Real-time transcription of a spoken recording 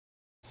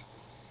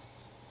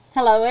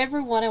Hello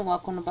everyone and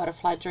welcome to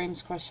Butterfly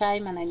Dreams Crochet.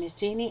 My name is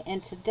Jeannie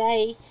and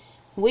today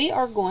we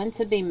are going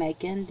to be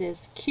making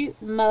this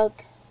cute mug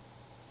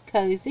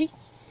cozy.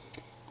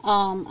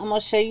 I'm going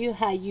to show you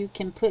how you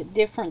can put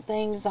different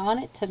things on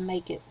it to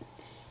make it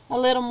a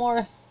little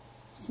more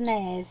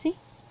snazzy.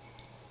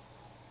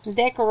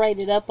 Decorate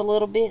it up a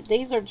little bit.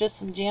 These are just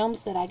some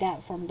gems that I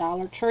got from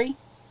Dollar Tree.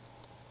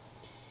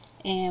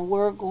 And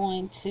I'm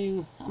going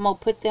to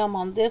put them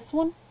on this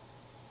one.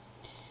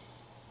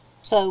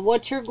 So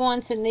what you're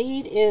going to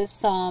need is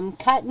some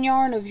cotton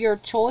yarn of your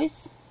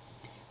choice,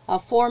 a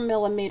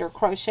 4mm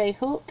crochet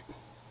hook.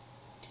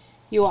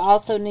 You will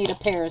also need a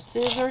pair of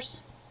scissors.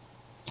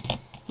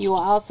 You will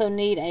also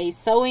need a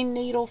sewing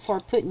needle for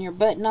putting your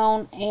button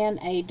on and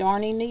a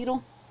darning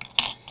needle.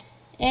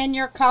 And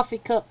your coffee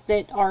cup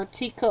or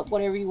teacup,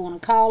 whatever you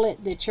want to call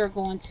it, that you're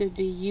going to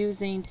be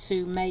using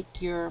to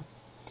make your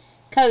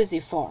cozy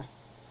for.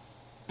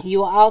 You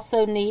will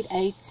also need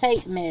a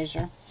tape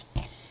measure,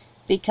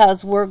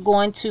 because we're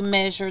going to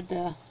measure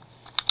the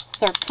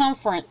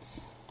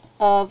circumference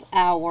of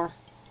our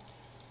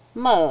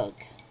mug,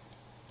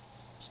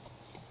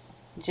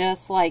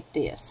 just like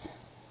this.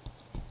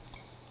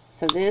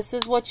 So this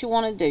is what you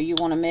want to do. You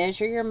want to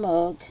measure your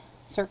mug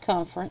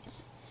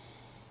circumference,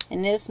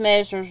 and this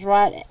measures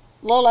right a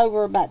little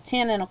over about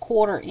 10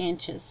 1/4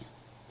 inches.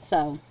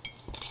 So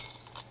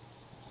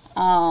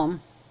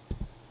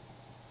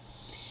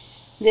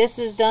this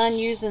is done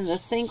using the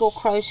single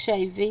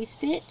crochet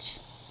V-stitch.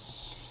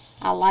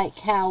 I like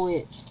how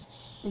it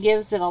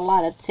gives it a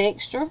lot of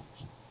texture.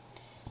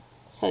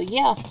 So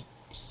yeah,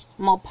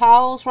 I'm going to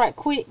pause right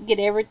quick, get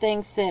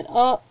everything set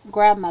up,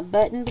 grab my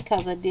button,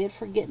 because I did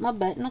forget my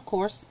button, of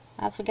course.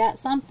 I forgot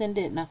something,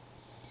 didn't I?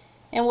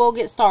 And we'll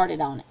get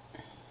started on it.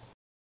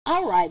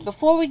 Alright,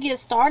 before we get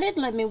started,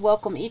 let me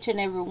welcome each and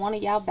every one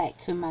of y'all back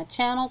to my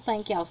channel.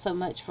 Thank y'all so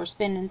much for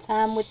spending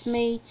time with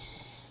me.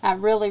 I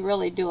really,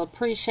 really do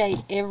appreciate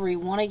every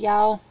one of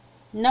y'all.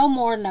 No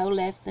more, no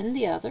less than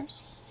the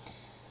others.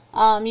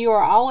 You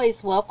are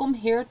always welcome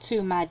here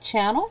to my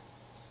channel.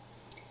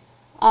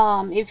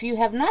 If you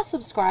have not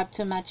subscribed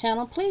to my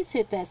channel, please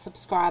hit that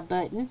subscribe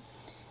button.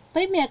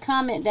 Leave me a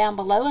comment down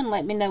below and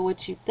let me know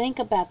what you think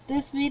about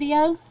this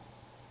video.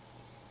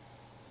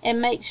 And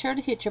make sure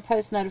to hit your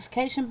post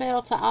notification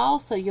bell to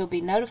all, so you'll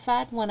be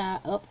notified when I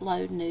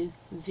upload new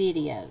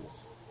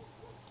videos.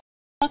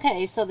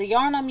 Okay, so the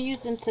yarn I'm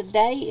using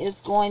today is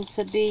going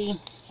to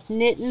be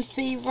Knitting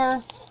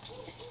Fever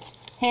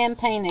hand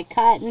painted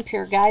cotton,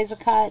 pure Geyser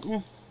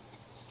cotton.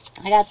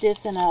 I got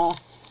this in I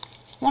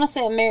want to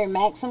say a Mary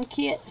Maxim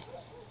kit.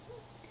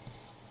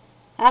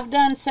 I've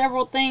done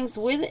several things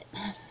with it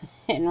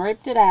and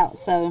ripped it out,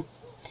 so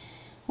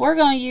we're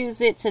going to use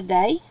it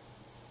today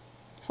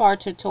for our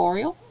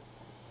tutorial.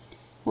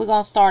 We're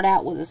going to start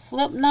out with a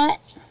slip knot,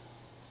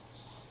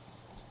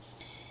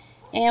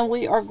 and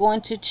we are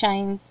going to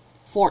chain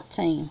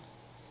 14.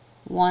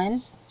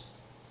 1,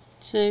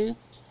 2,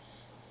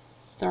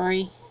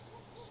 3,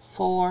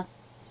 4,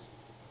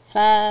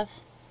 5,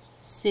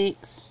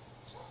 6,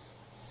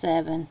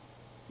 7,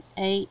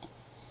 8,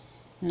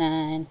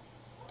 9,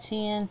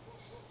 10,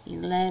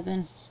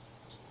 11,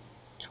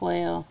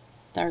 12,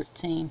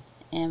 13,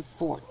 and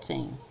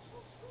 14.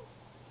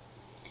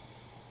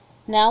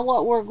 Now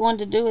what we're going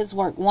to do is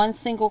work one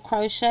single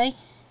crochet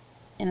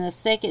in the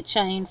second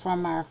chain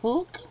from our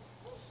hook.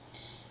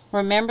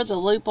 Remember, the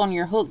loop on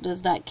your hook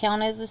does not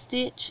count as a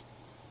stitch.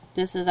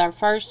 This is our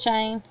first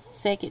chain,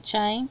 second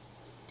chain.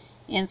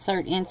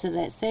 Insert into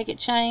that second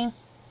chain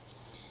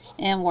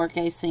and work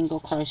a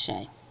single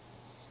crochet.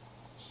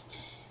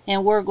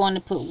 And we're going to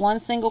put one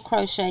single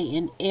crochet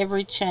in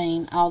every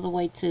chain all the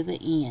way to the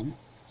end.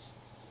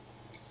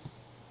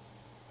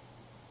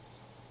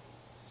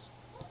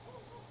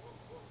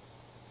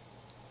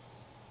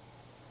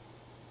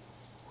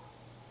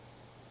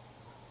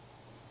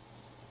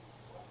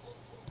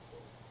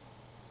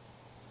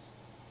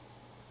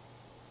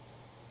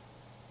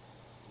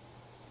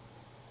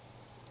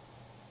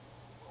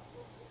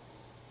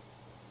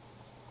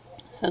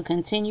 So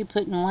continue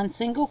putting one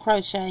single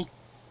crochet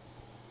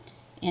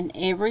in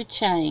every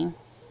chain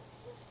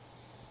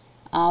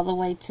all the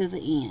way to the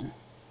end.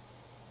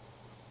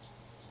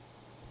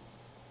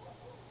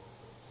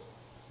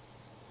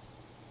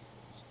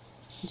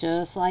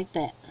 Just like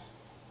that.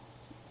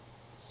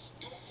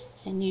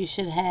 And you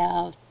should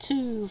have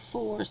 2,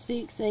 4,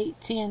 6,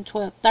 8, 10,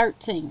 12,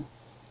 13.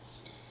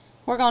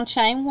 We're going to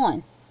chain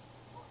 1.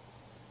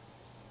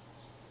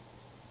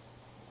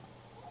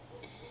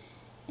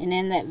 And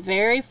in that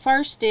very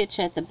first stitch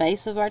at the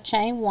base of our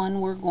chain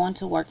 1, we're going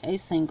to work a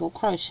single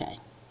crochet.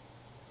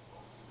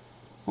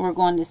 We're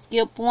going to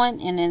skip 1,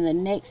 and in the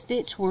next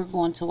stitch we're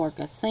going to work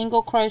a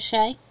single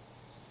crochet,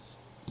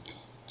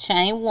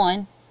 chain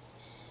 1,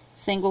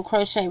 single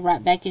crochet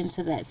right back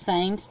into that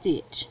same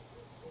stitch.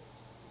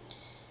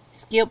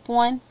 Skip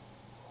 1,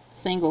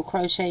 single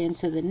crochet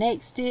into the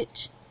next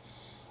stitch,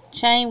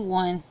 chain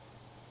 1,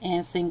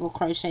 and single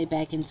crochet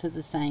back into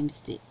the same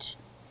stitch.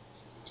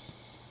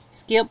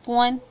 Skip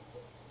 1,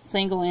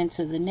 single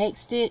into the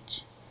next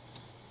stitch,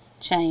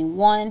 chain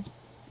 1,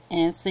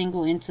 and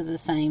single into the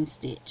same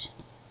stitch.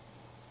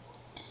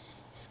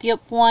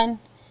 Skip 1,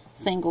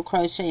 single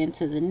crochet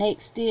into the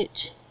next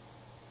stitch,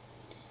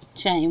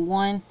 chain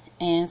 1,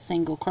 and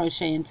single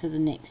crochet into the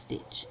next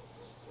stitch.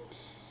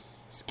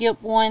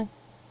 Skip 1,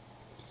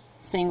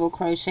 single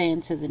crochet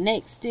into the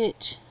next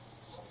stitch,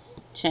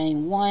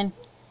 chain 1,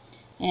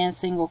 and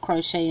single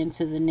crochet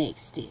into the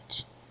next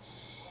stitch.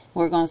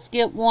 We're going to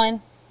skip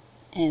 1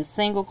 and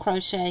single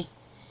crochet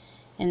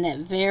in that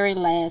very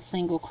last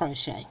single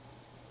crochet.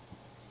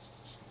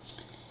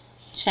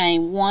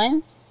 Chain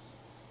 1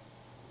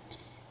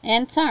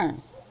 and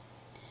turn.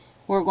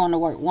 We're going to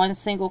work 1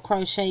 single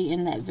crochet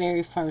in that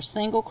very first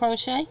single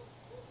crochet.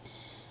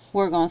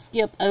 We're going to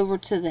skip over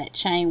to that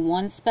chain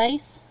 1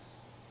 space,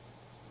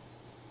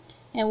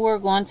 and we're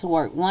going to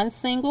work 1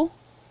 single,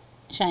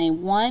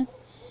 chain 1,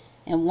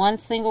 and 1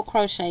 single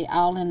crochet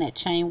all in that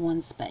chain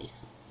 1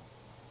 space.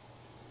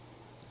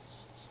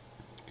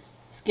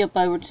 Skip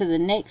over to the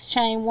next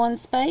chain 1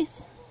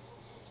 space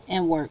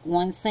and work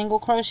 1 single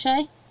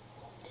crochet,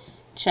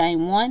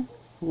 chain 1,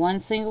 1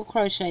 single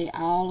crochet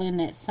all in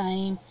that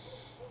same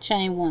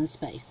chain 1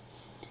 space.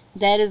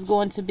 That is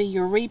going to be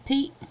your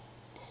repeat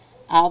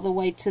all the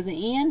way to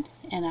the end,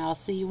 and I'll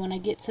see you when I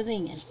get to the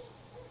end.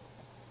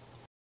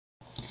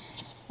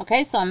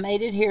 Okay, so I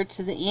made it here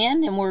to the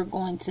end, and we're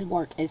going to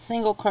work a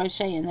single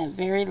crochet in that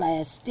very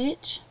last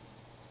stitch.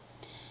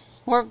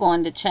 We're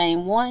going to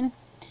chain 1,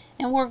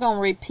 and we're going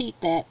to repeat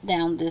that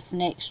down this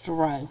next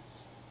row.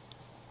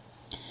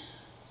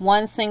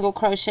 1 single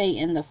crochet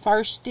in the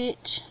first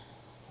stitch.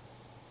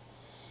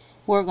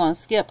 We're going to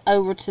skip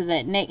over to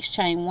that next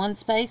chain 1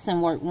 space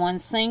and work 1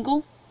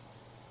 single,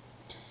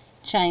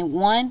 chain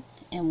 1,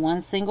 and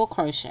 1 single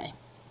crochet.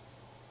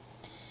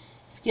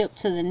 Skip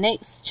to the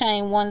next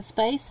chain 1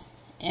 space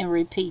and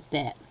repeat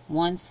that.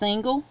 1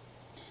 single,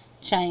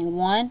 chain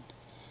 1,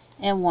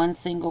 and 1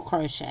 single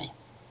crochet.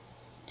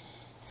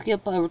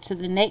 Skip over to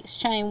the next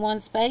chain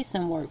 1 space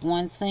and work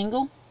 1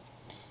 single,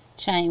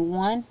 chain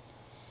 1,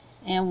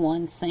 and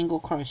 1 single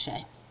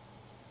crochet.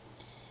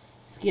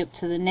 Skip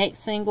to the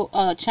next chain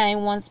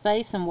 1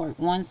 space and work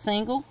 1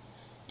 single,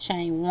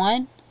 chain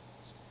 1,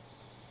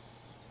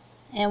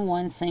 and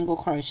 1 single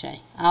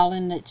crochet all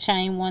in the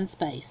chain 1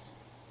 space.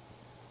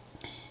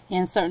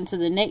 Insert into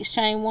the next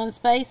chain 1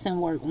 space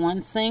and work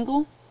 1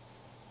 single,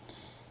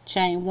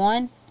 chain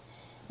 1,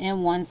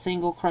 and 1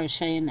 single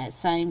crochet in that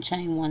same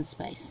chain 1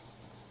 space.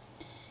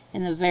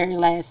 In the very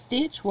last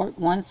stitch, work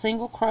 1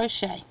 single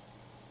crochet.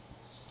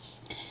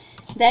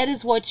 That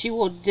is what you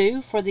will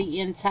do for the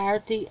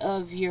entirety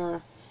of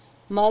your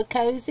mug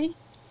cozy.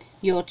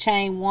 You'll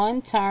chain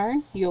 1,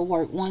 turn, you'll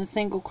work 1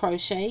 single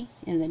crochet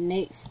in the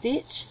next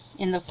stitch,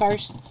 in the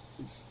first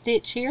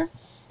stitch here.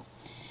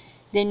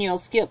 Then you'll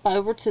skip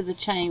over to the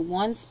chain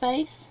 1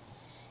 space,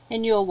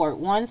 and you'll work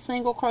 1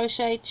 single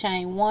crochet,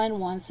 chain 1,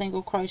 1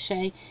 single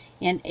crochet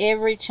in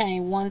every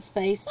chain 1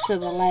 space to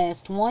the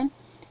last one,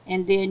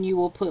 and then you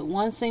will put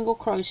 1 single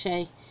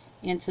crochet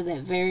into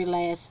that very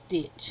last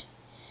stitch.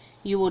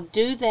 You will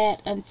do that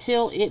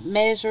until it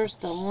measures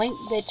the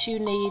length that you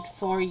need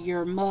for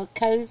your mug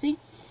cozy.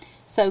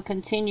 So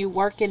continue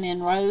working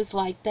in rows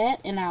like that,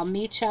 and I'll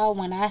meet y'all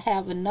when I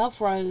have enough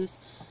rows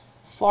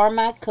for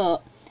my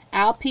cup.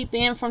 I'll peep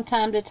in from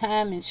time to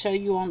time and show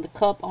you on the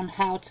cup on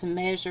how to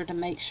measure to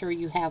make sure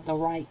you have the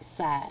right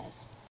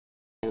size.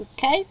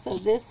 Okay, so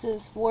this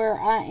is where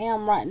I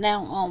am right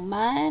now on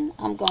mine.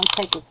 I'm going to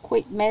take a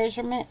quick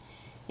measurement.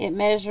 It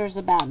measures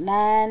about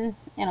 9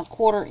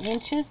 1/4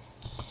 inches.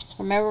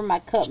 Remember, my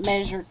cup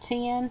measured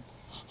 10.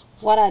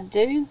 What I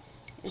do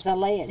is I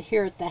lay it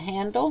here at the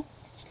handle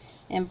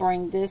and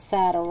bring this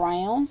side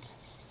around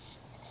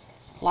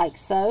like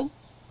so.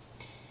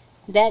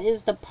 That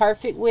is the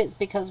perfect width,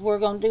 because we're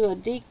going to do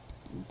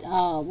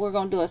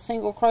a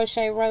single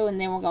crochet row, and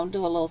then we're going to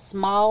do a little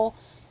small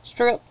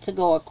strip to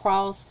go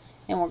across,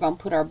 and we're going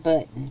to put our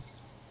button.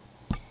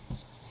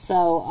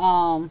 So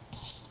I'm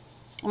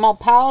going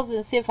to pause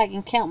and see if I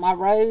can count my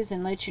rows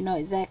and let you know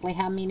exactly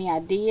how many I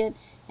did,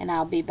 and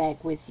I'll be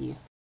back with you.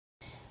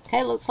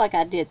 Okay, looks like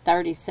I did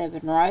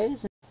 37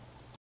 rows.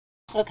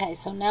 Okay,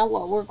 so now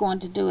what we're going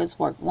to do is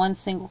work 1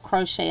 single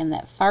crochet in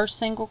that first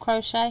single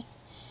crochet,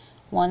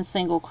 1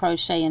 single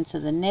crochet into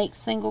the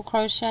next single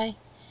crochet,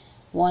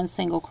 1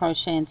 single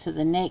crochet into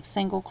the next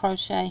single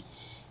crochet,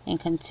 and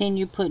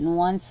continue putting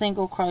 1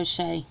 single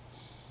crochet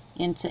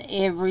into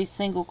every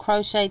single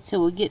crochet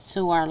till we get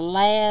to our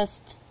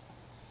last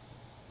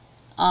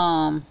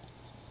 2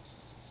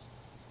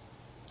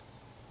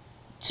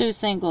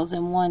 singles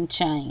and 1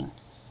 chain.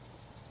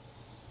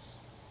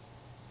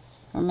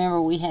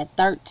 Remember, we had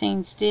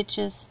 13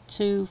 stitches,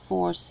 2,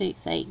 4,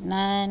 6, 8,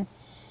 9.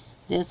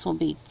 This will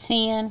be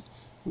 10.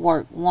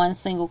 Work 1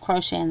 single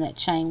crochet in that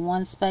chain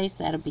 1 space,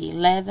 that'll be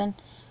 11.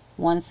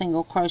 1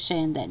 single crochet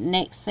in that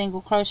next single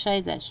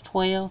crochet, that's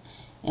 12.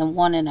 And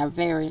 1 in our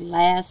very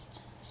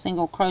last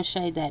single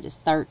crochet, that is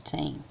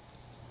 13.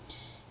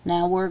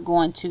 Now we're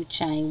going to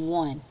chain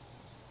 1.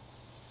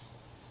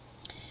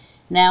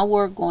 Now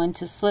we're going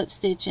to slip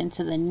stitch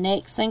into the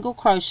next single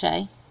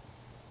crochet,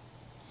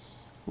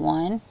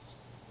 1,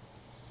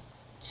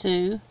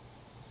 2,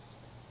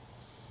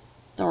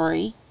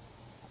 3,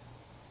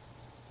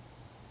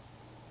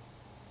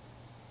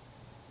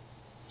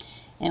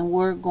 and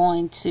we're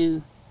going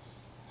to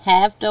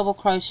half double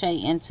crochet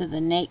into the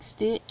next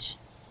stitch,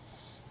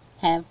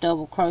 half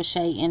double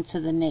crochet into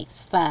the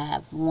next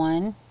 5.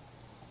 1,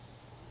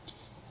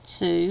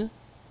 2,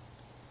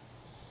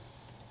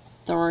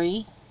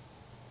 3,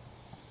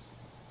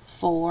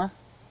 4,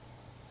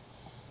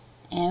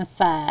 and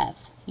 5.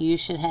 You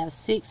should have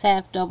 6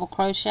 half double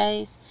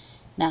crochets.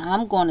 Now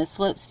I'm going to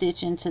slip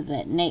stitch into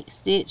that next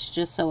stitch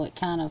just so it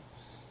kind of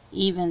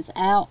evens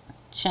out.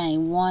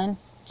 Chain 1,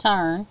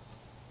 turn.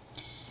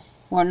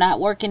 We're not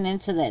working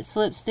into that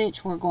slip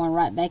stitch, we're going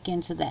right back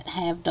into that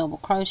half double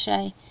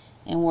crochet,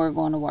 and we're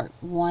going to work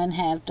 1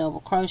 half double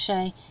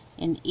crochet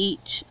in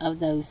each of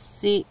those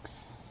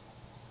 6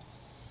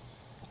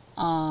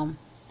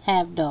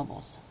 half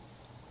doubles.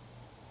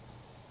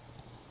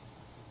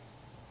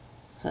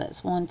 So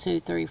that's 1, 2,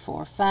 3,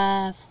 4,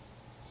 5,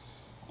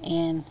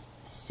 and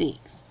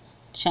 6.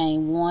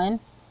 Chain 1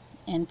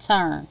 and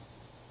turn.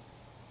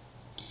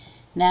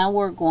 Now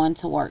we're going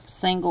to work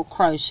single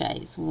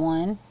crochets.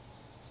 1,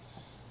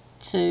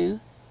 2,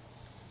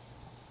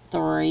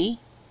 3,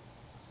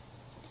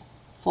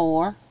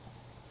 4,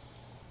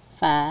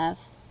 5,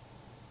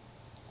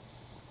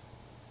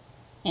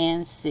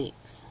 and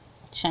 6.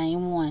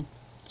 Chain 1,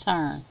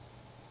 turn,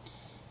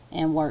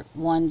 and work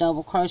 1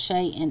 double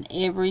crochet in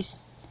every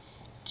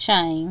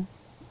chain,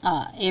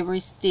 every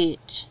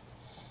stitch,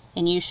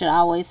 and you should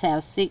always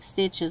have 6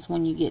 stitches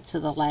when you get to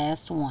the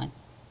last one.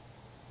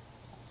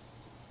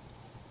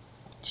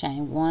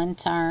 Chain 1,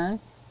 turn,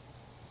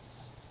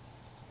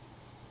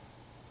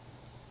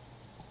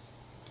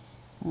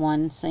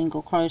 1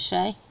 single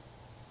crochet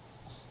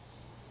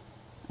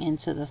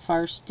into the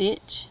first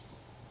stitch,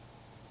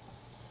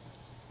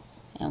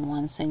 and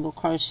 1 single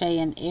crochet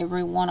in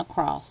every one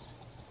across.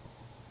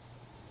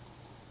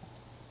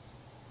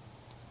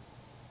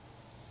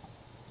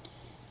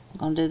 I'm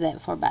going to do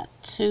that for about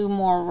 2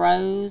 more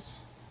rows.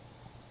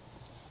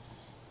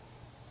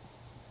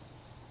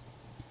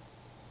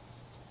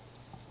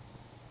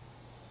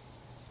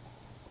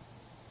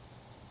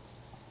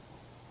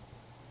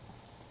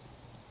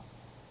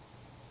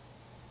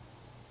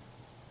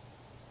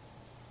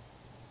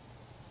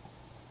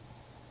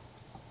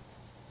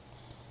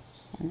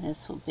 And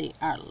this will be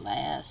our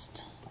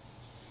last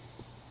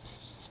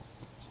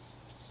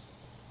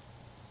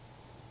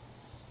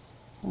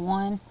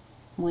one.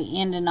 We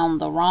ended on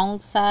the wrong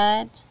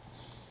side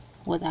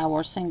with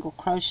our single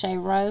crochet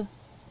row,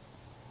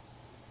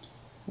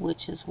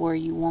 which is where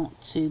you want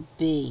to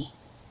be.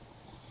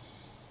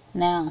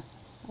 Now,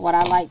 what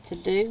I like to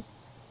do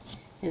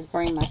is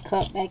bring my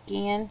cup back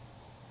in.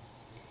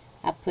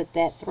 I put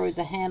that through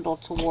the handle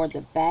toward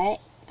the back.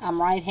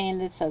 I'm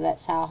right-handed, so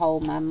that's how I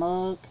hold my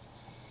mug.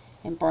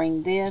 And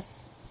bring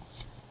this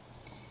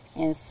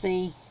and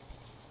see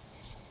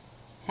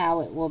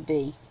how it will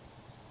be.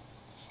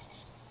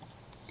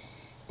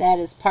 That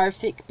is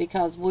perfect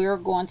because we're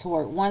going to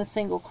work 1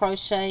 single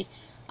crochet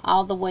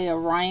all the way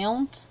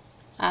around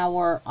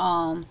our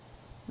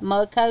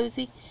mug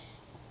cozy,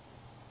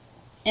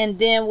 and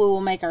then we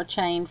will make our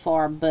chain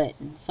for our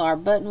button. So our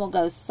button will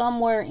go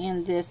somewhere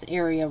in this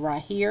area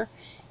right here,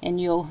 and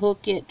you'll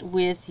hook it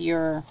with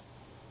your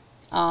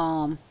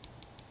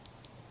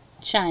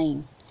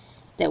chain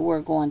that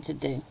we're going to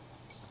do.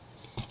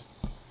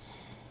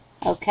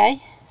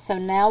 Okay, so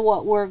now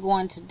what we're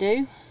going to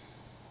do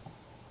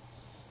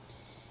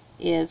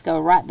is go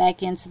right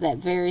back into that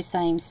very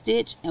same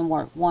stitch and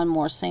work 1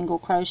 more single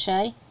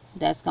crochet.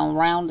 That's going to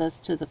round us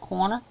to the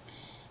corner.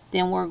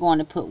 Then we're going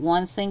to put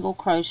 1 single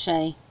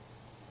crochet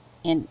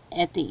in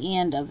at the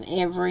end of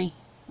every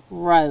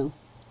row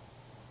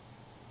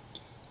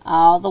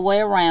all the way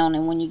around,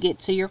 and when you get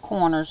to your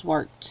corners,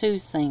 work 2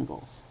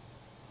 singles.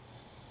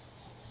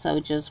 So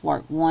just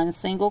work 1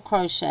 single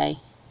crochet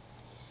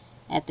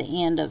at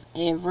the end of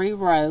every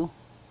row.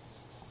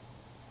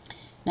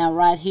 Now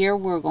right here,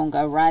 we're going to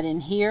go right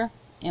in here,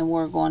 and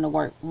we're going to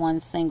work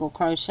 1 single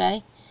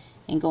crochet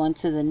and go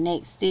into the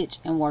next stitch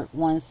and work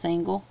 1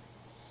 single,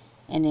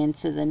 and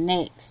into the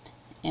next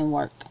and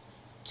work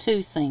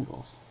 2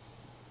 singles.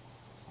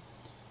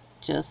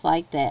 Just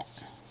like that.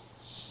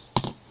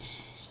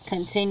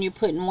 Continue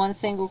putting 1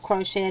 single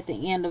crochet at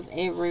the end of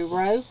every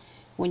row.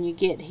 When you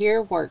get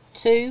here, work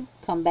 2,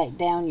 come back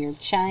down your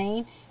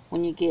chain.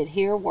 When you get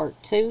here, work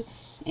 2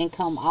 and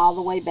come all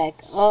the way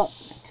back up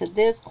to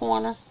this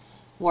corner,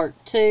 work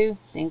 2,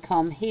 then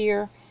come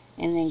here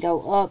and then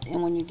go up,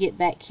 and when you get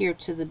back here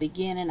to the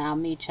beginning, I'll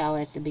meet y'all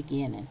at the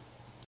beginning.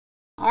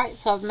 Alright,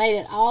 so I've made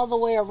it all the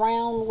way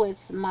around with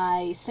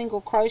my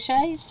single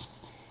crochets.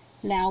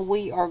 Now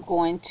we are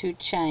going to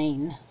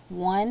chain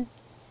 1,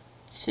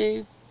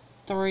 2,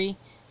 3,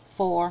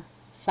 4,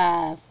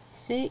 5,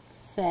 6,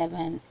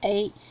 7,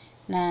 8,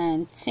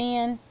 9,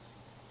 10,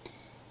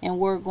 and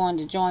we're going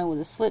to join with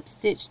a slip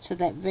stitch to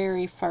that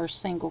very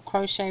first single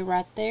crochet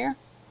right there.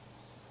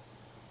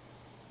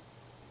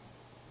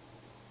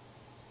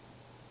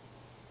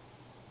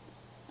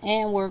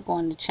 And we're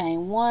going to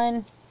chain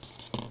 1.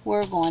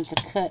 We're going to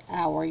cut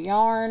our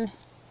yarn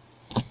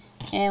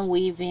and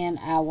weave in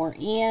our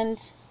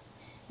end,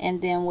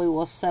 and then we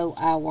will sew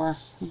our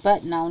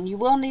button on. You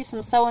will need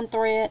some sewing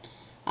thread.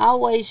 I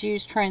always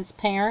use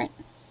transparent.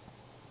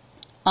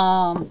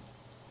 Well,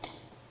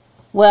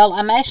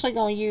 I'm actually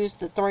going to use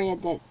the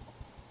thread that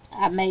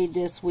I made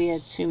this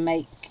with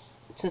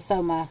to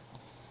sew my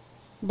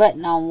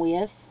button on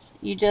with.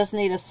 You just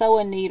need a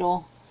sewing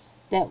needle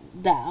that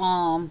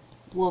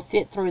will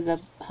fit through the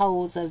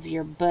holes of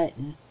your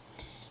button.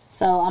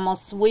 So I'm going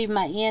to weave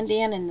my end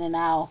in, and then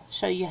I'll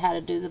show you how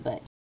to do the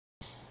button.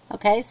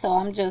 Okay, so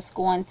I'm just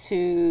going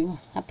to,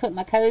 I put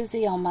my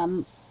cozy on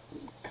my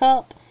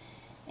cup,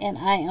 and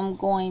I am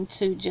going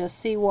to just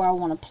see where I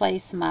want to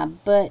place my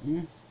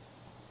button.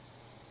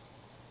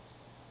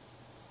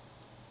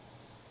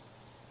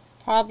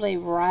 Probably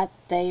right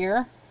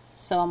there.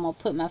 So I'm going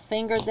to put my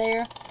finger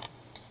there,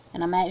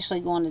 and I'm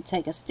actually going to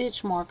take a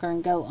stitch marker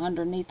and go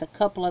underneath a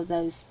couple of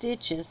those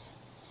stitches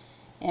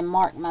and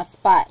mark my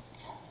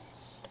spots.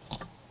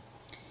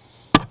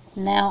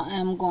 Now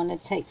I'm going to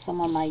take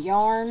some of my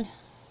yarn,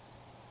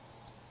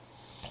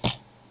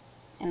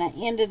 and I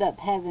ended up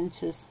having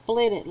to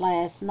split it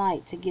last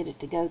night to get it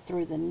to go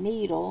through the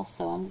needle,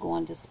 so I'm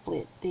going to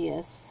split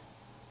this.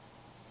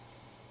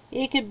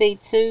 It could be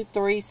 2,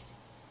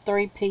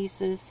 3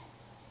 pieces,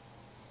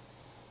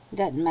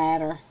 doesn't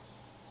matter.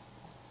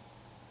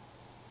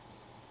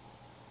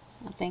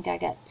 I think I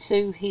got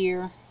 2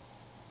 here,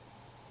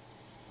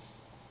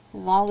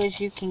 as long as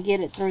you can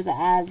get it through the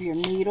eye of your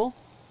needle.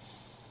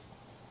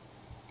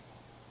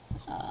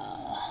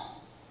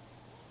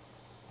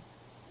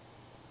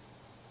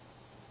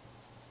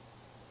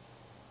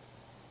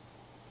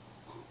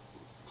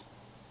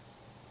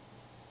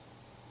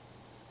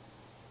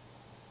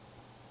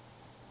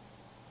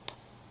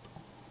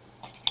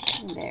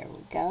 There we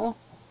go.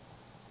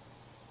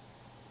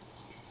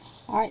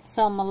 Alright,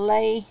 so I'm going to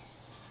lay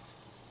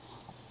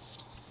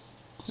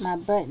my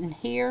button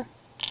here.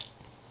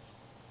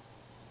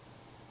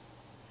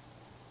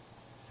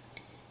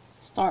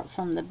 Start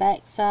from the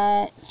back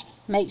side.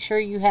 Make sure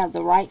you have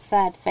the right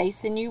side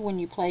facing you when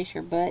you place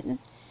your button.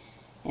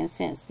 And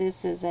since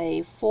this is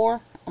a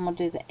 4, I'm going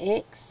to do the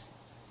X.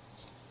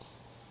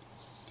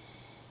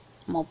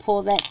 I'm going to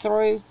pull that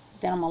through.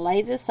 Then I'm going to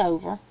lay this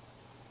over.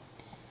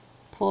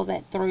 Pull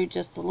that through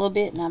just a little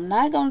bit, and I'm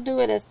not going to do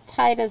it as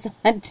tight as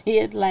I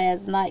did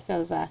last night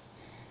because I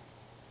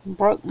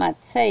broke my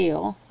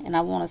tail and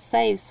I want to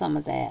save some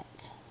of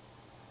that.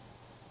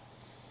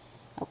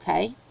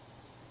 Okay,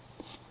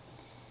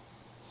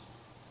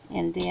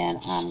 and then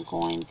I'm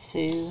going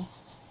to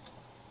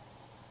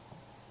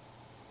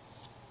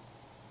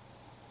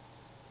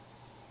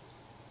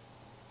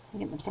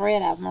get my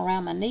thread out from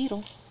around my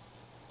needle.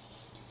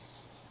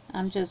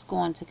 I'm just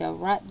going to go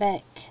right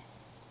back.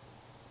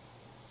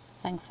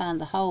 If I can find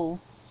the hole,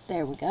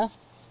 there we go,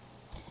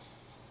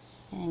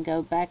 and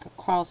go back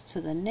across to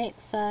the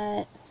next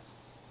side.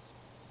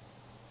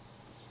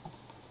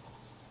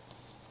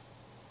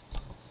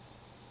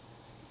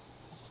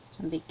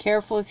 And be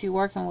careful if you're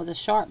working with a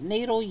sharp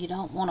needle. You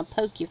don't want to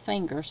poke your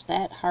fingers,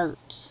 that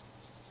hurts.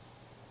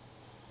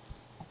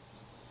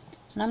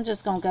 And I'm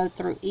just going to go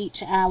through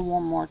each eye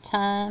one more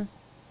time,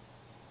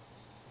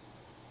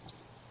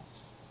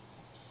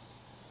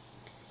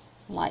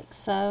 like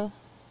so.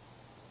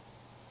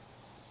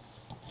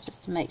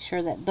 Just to make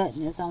sure that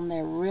button is on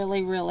there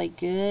really, really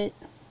good.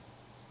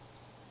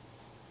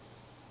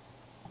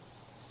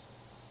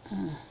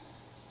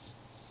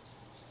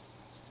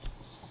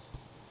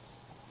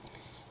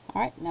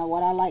 Alright, now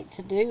what I like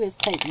to do is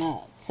take my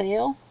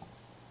tail,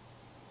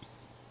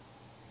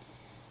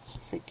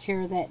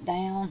 secure that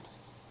down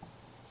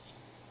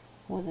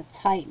with a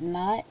tight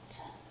knot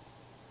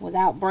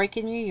without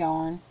breaking your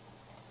yarn.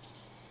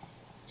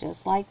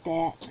 Just like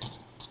that.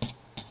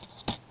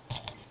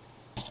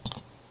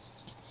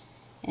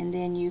 And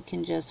then you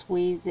can just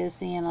weave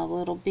this in a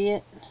little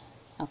bit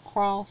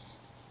across.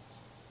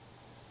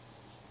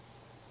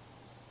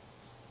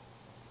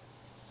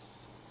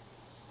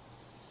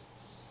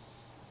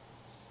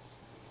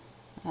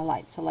 I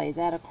like to lay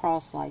that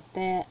across like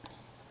that.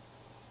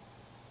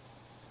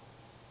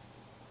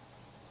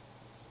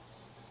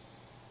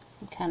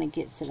 It kind of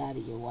gets it out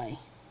of your way.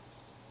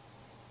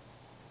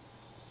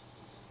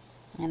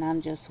 And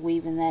I'm just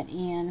weaving that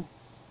in.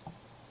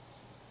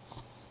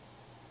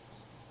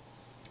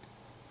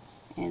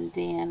 And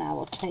then I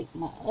will take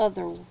my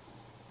other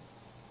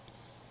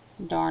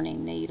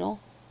darning needle.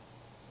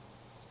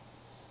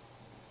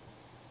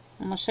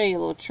 I'm going to show you a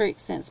little trick.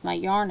 Since my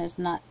yarn is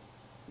not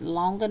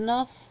long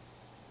enough,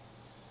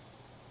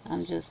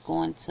 I'm just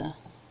going to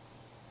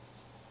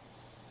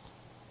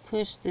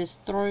push this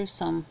through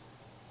some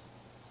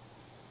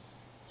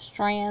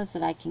strands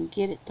that I can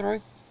get it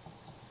through.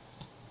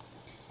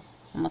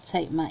 I'm going to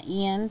take my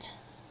end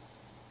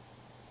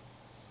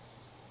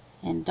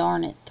and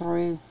darn it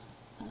through.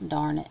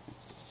 Darn it.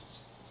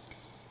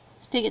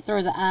 Stick it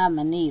through the eye of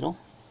my needle.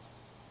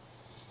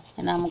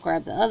 And I'm going to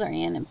grab the other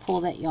end and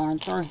pull that yarn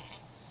through.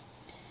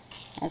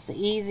 That's an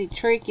easy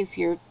trick if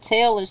your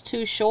tail is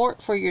too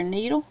short for your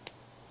needle.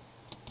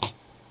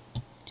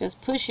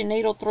 Just push your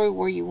needle through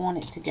where you want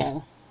it to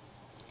go.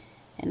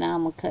 And now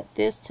I'm going to cut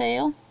this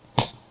tail.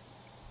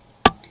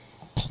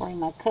 Bring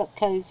my cup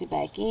cozy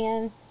back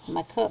in,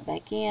 my cup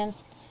back in,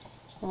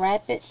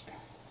 wrap it,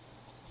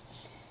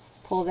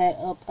 pull that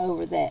up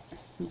over that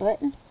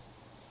button,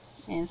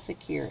 and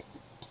secure it.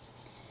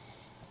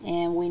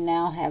 And we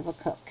now have a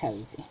cup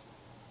cozy.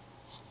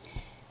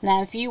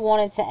 Now if you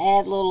wanted to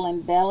add little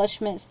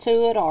embellishments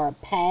to it, or a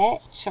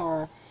patch,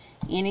 or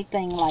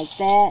anything like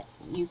that,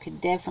 you could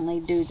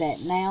definitely do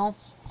that now.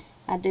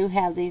 I do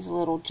have these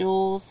little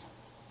jewels.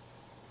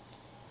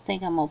 I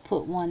think I'm going to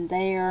put one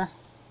there.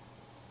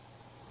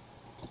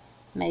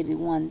 Maybe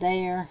one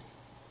there.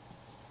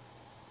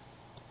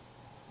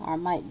 Or I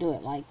might do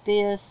it like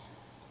this.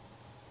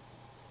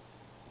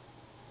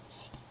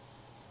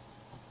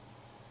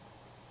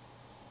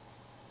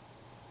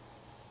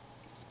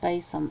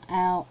 Space them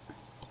out.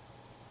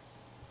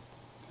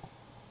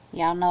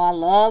 Y'all know I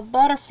love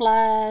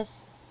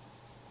butterflies.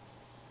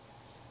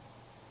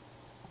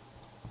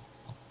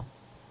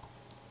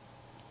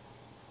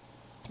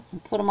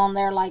 And put them on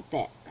there like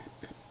that.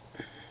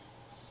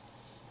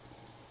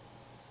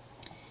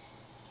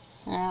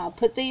 Now I'll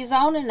put these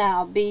on and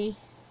I'll be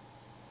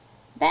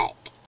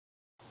back.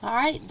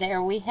 Alright,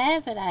 there we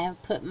have it. I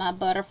have put my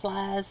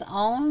butterflies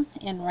on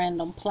in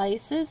random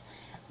places.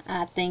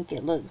 I think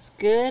it looks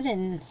good,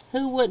 and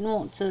who wouldn't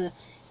want to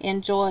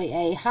enjoy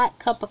a hot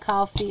cup of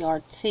coffee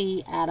or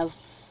tea out of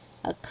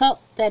a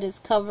cup that is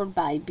covered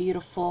by a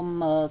beautiful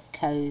mug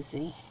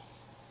cozy.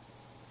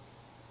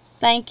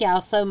 Thank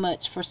y'all so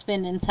much for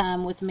spending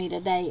time with me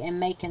today and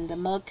making the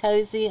mug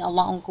cozy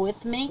along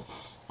with me.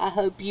 I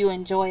hope you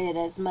enjoy it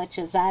as much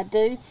as I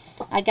do.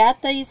 I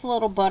got these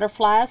little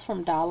butterflies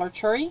from Dollar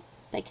Tree.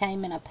 They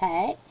came in a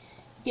pack.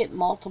 You get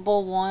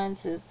multiple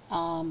ones.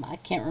 I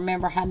can't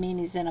remember how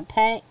many's in a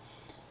pack.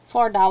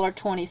 For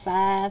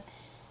 $1.25.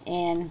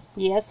 And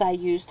yes, I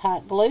used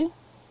hot glue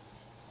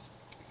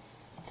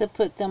to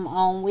put them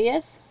on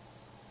with.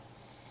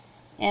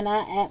 And I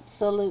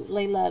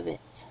absolutely love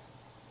it.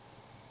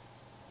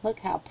 Look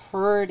how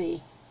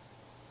pretty.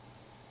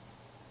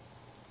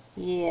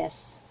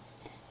 Yes.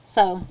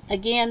 So,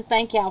 again,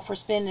 thank y'all for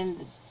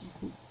spending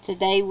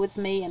today with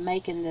me and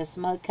making this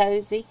mug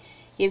cozy.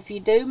 If you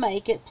do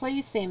make it,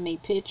 please send me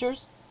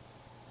pictures.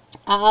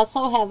 I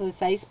also have a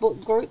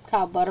Facebook group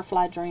called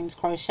Butterfly Dreams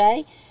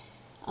Crochet.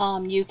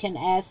 You can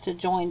ask to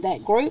join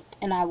that group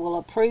and I will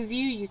approve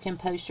you. You can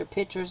post your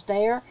pictures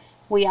there.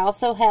 We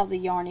also have the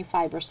Yarny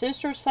Fiber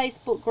Sisters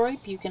Facebook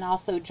group. You can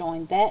also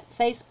join that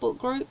Facebook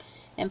group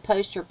and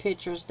post your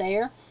pictures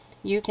there.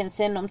 You can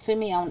send them to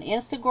me on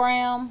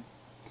Instagram.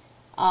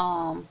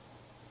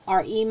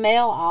 Or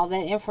email. All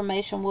that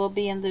information will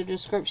be in the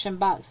description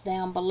box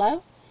down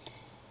below.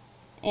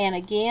 And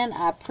again,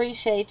 I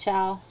appreciate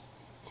y'all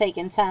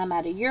taking time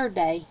out of your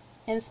day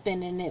and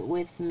spending it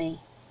with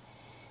me.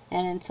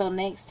 And until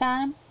next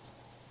time,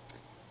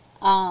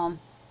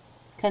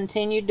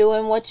 continue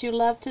doing what you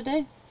love to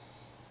do.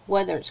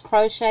 Whether it's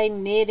crochet,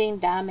 knitting,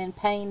 diamond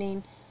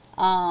painting,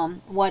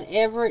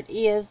 whatever it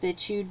is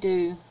that you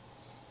do,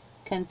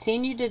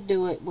 continue to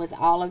do it with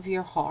all of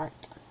your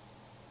heart.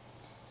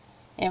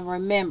 And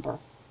remember,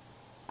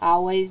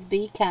 always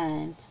be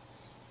kind.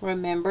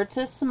 Remember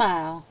to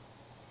smile.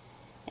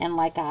 And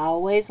like I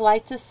always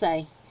like to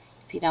say,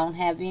 if you don't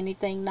have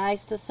anything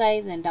nice to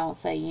say, then don't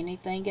say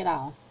anything at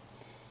all.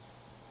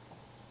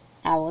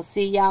 I will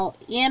see y'all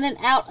in and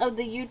out of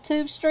the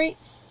YouTube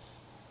streets.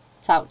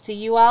 Talk to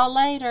you all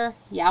later.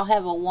 Y'all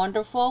have a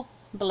wonderful,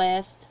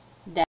 blessed day.